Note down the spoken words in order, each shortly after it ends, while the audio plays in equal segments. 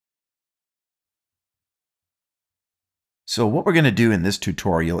So what we're going to do in this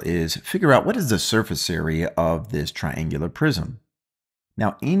tutorial is figure out what is the surface area of this triangular prism.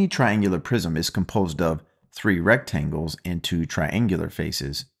 Now, any triangular prism is composed of 3 rectangles and 2 triangular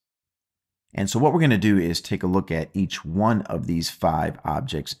faces. And so what we're going to do is take a look at each one of these 5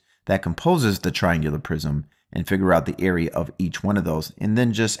 objects that composes the triangular prism and figure out the area of each one of those, and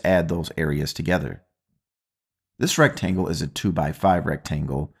then just add those areas together. This rectangle is a 2 by 5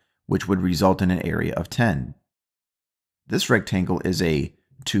 rectangle, which would result in an area of 10. This rectangle is a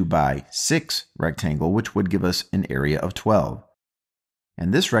 2 by 6 rectangle, which would give us an area of 12.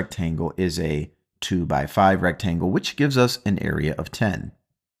 And this rectangle is a 2 by 5 rectangle, which gives us an area of 10.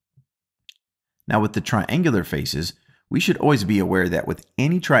 Now with the triangular faces, we should always be aware that with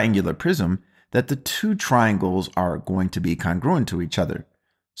any triangular prism, that the 2 triangles are going to be congruent to each other.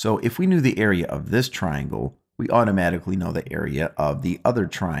 So if we knew the area of this triangle, we automatically know the area of the other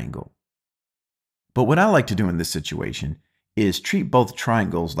triangle. But what I like to do in this situation is treat both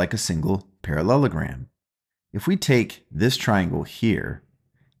triangles like a single parallelogram. If we take this triangle here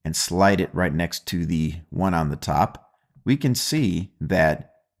and slide it right next to the one on the top, we can see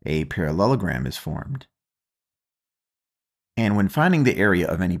that a parallelogram is formed. And when finding the area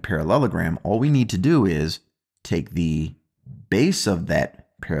of any parallelogram, all we need to do is take the base of that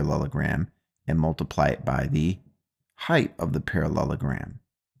parallelogram and multiply it by the height of the parallelogram.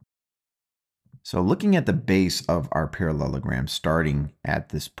 So looking at the base of our parallelogram starting at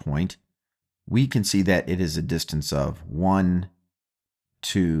this point, we can see that it is a distance of 1,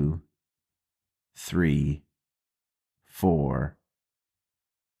 2, 3, 4,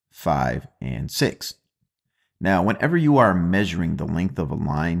 5, and 6. Now, whenever you are measuring the length of a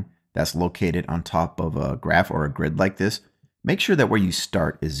line that's located on top of a graph or a grid like this, make sure that where you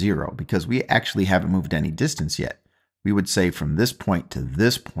start is 0, because we actually haven't moved any distance yet. We would say from this point to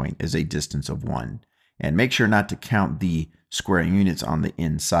this point is a distance of 1. And make sure not to count the square units on the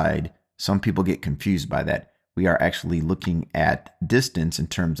inside. Some people get confused by that. We are actually looking at distance in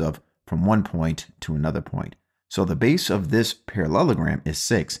terms of from one point to another point. So the base of this parallelogram is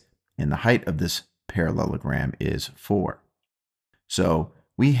 6, and the height of this parallelogram is 4. So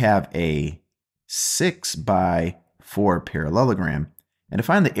we have a 6 by 4 parallelogram. And to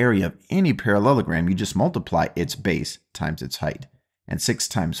find the area of any parallelogram, you just multiply its base times its height. And 6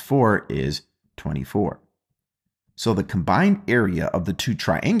 times 4 is 24. So the combined area of the 2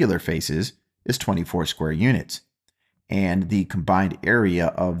 triangular faces is 24 square units. And the combined area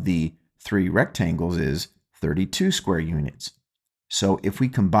of the 3 rectangles is 32 square units. So if we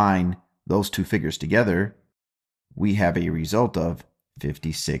combine those 2 figures together, we have a result of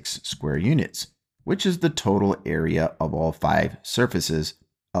 56 square units, which is the total area of all 5 surfaces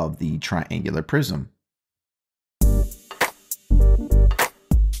of the triangular prism.